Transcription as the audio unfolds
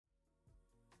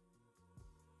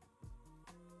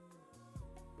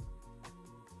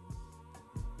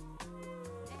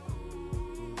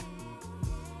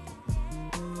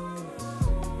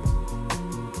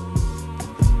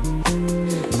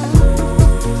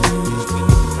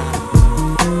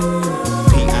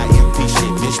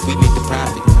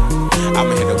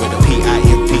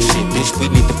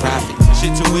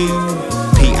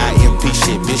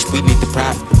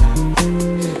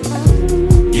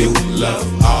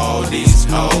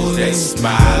hoes, they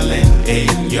smiling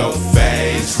in your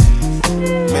face.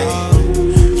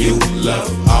 Man, you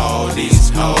love all these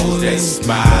hoes, they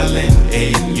smiling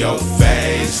in your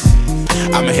face.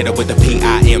 I'ma hit her with the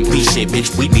P.I.M.P shit,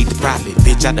 bitch, we need the profit.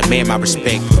 Bitch, I demand my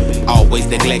respect. Always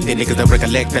neglected, niggas that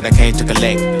recollect that I came to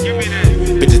collect.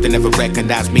 Bitches that never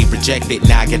recognize me, rejected.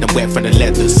 Now I get them wet from the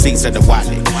leather seats of the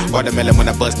wallet. Watermelon when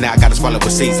I buzz, now I gotta swallow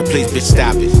with Caesar. Please, bitch,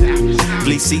 stop it.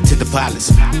 Please see to the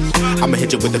pilots. I'ma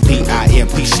hit you with the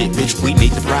P.I.M.P shit, bitch, we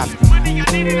need the profit.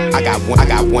 I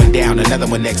got one down, another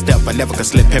one next up. I never can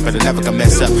slip pimpin', I never can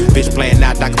mess up. Bitch playing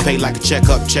out, I can pay like a check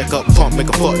up, pump, make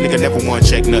a fuck, nigga never want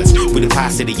check nuts. We the pie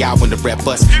city, y'all when the rap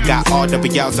bust. Got all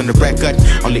WLs on the record,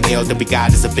 only L that we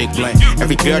got is a big blunt.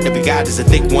 Every girl that we got is a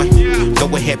thick one. Go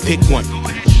ahead, pick one.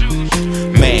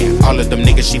 Man, all of them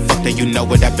niggas she fucked and you know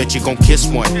it, I bet you gon' kiss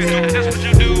one.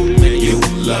 You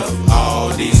love all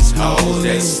these hoes,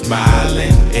 they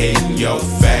smiling in your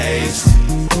face.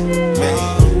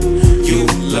 Man, you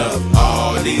love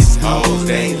all these hoes,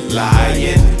 they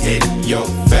lying in your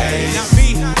face.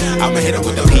 I'ma hit her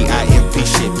with the P.I.M.P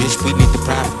shit, bitch, we need the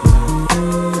profit.